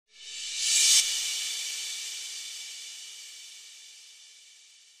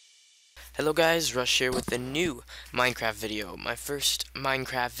Hello guys, Rush here with a new Minecraft video. My first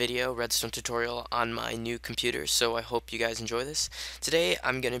Minecraft video, Redstone tutorial on my new computer, so I hope you guys enjoy this. Today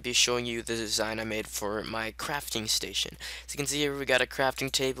I'm going to be showing you the design I made for my crafting station. As you can see here, we got a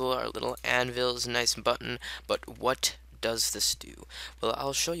crafting table, our little anvils, a nice button, but what does this do? Well,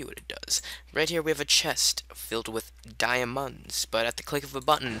 I'll show you what it does. Right here we have a chest filled with diamonds, but at the click of a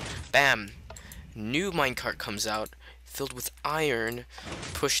button, bam, new minecart comes out filled with iron.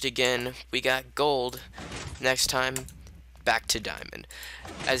 Pushed again, we got gold. Next time, back to diamond.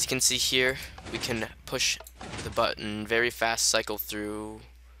 As you can see here, we can push the button very fast, cycle through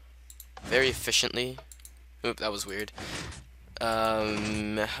very efficiently. Oop, that was weird.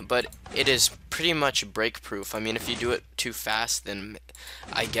 But it is pretty much break proof. I mean, if you do it too fast, then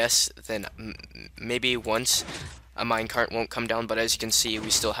I guess then maybe once a minecart won't come down, but as you can see, we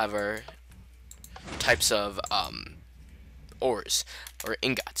still have our types of ores or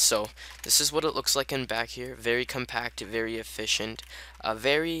ingots. So this is what it looks like in back here. Very compact, very efficient. I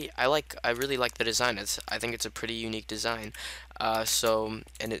really like the design. I think it's a pretty unique design. And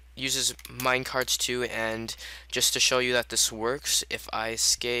it uses minecarts too. And just to show you that this works, if I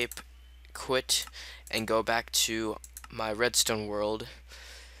escape, quit, and go back to my redstone world,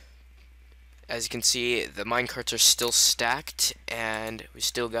 as you can see, the minecarts are still stacked, and we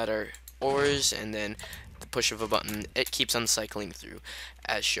still got our ores, and then the push of a button, it keeps on cycling through,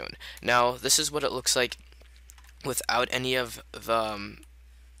 as shown. Now, this is what it looks like without any of the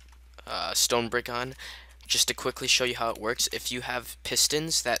stone brick on. Just to quickly show you how it works, if you have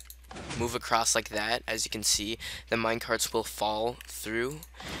pistons that move across like that, as you can see, the minecarts will fall through,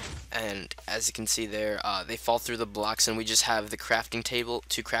 and as you can see there, they fall through the blocks, and we just have the crafting table,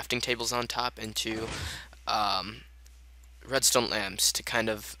 two crafting tables on top, and two redstone lamps to kind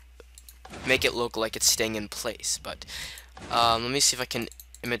of make it look like it's staying in place. But let me see if I can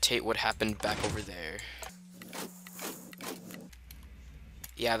imitate what happened back over there.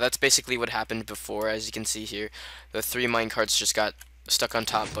 Yeah, that's basically what happened before. As you can see here, the three minecarts just got stuck on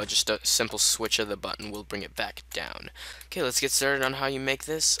top, but just a simple switch of the button will bring it back down. Okay, let's get started on how you make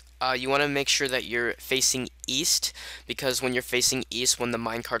this. You want to make sure that you're facing east, because when you're facing east, when the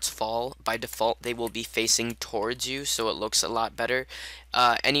minecarts fall, by default they will be facing towards you, so it looks a lot better.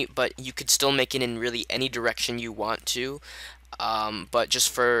 But you could still make it in really any direction you want to. But just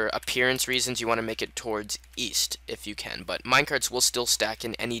for appearance reasons, you want to make it towards east if you can. But minecarts will still stack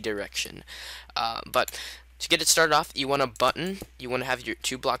in any direction. But to get it started off, you want a button. You want to have your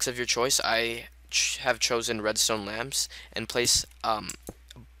two blocks of your choice. I have chosen redstone lamps, and place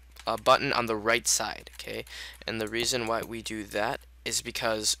a button on the right side. Okay, and the reason why we do that is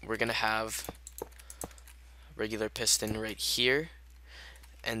because we're gonna have regular piston right here,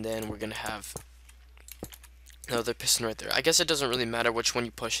 and then we're gonna have another piston right there. I guess it doesn't really matter which one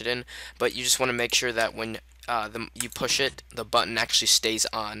you push it in, but you just want to make sure that when you push it, the button actually stays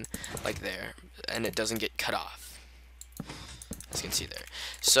on, like there, and it doesn't get cut off, as you can see there.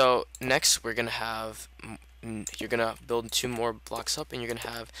 So next we're gonna have, you're gonna build two more blocks up, and you're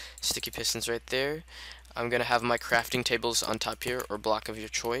gonna have sticky pistons right there. I'm gonna have my crafting tables on top here, or block of your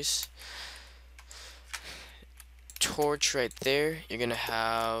choice. Torch right there. You're gonna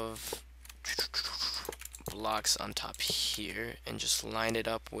have blocks on top here, and just line it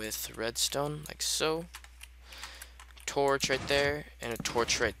up with redstone like so. Torch right there, and a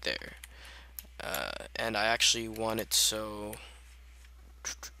torch right there. And I actually want it so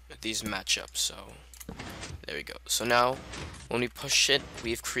these match up, so there we go. So now when we push it,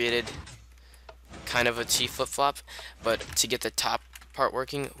 we've created kind of a T flip-flop, but to get the top part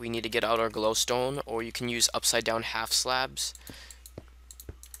working, we need to get out our glowstone, or you can use upside down half slabs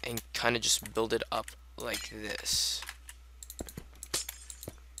and kind of just build it up like this.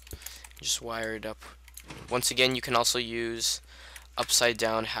 Just wire it up. Once again, you can also use upside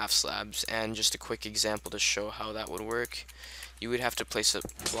down half slabs, and just a quick example to show how that would work. You would have to place a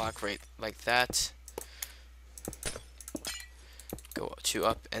block right like that, go two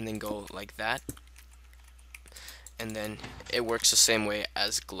up, and then go like that, and then it works the same way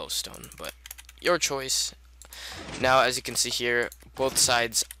as glowstone, but your choice. Now, as you can see here, both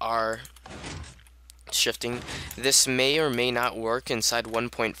sides are shifting. This may or may not work inside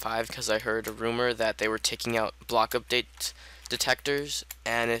 1.5, because I heard a rumor that they were taking out block update detectors,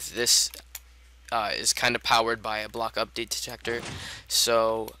 and if this is kind of powered by a block update detector,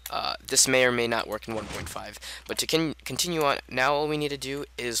 so this may or may not work in 1.5. But to continue on, now all we need to do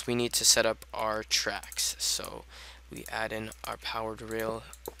is we need to set up our tracks. So we add in our powered rail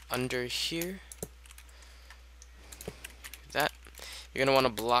under here. That you're gonna want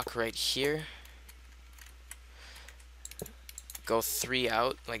to block right here. go 3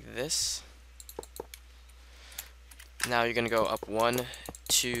 out like this. Now you're gonna go up 1,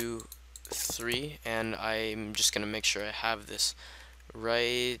 2, 3, and I'm just gonna make sure I have this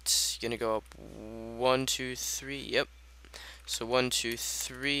right. You're gonna go up 1, 2, 3. Yep. So 1, 2,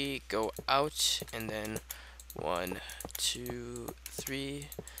 3, go out, and then 1, 2, 3,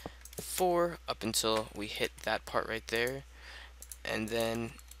 4, up until we hit that part right there, and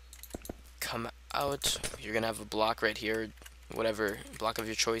then come out. You're gonna have a block right here, whatever block of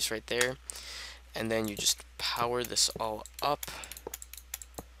your choice right there, and then you just power this all up.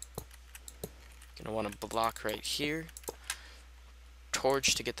 You're gonna want a block right here,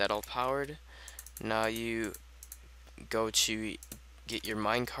 torch to get that all powered. Now you go to get your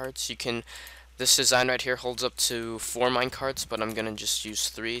mine carts. You can, this design right here holds up to 4 mine carts, but I'm gonna just use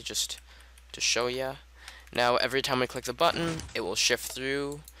 3 just to show ya. Now every time I click the button, it will shift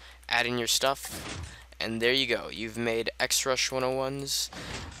through, add in your stuff, and there you go. You've made xRush101's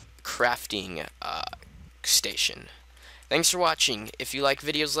crafting station. Thanks for watching. If you like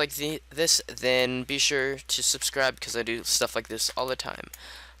videos like this, then be sure to subscribe, because I do stuff like this all the time.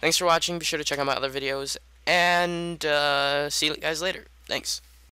 Thanks for watching. Be sure to check out my other videos, and see you guys later. Thanks.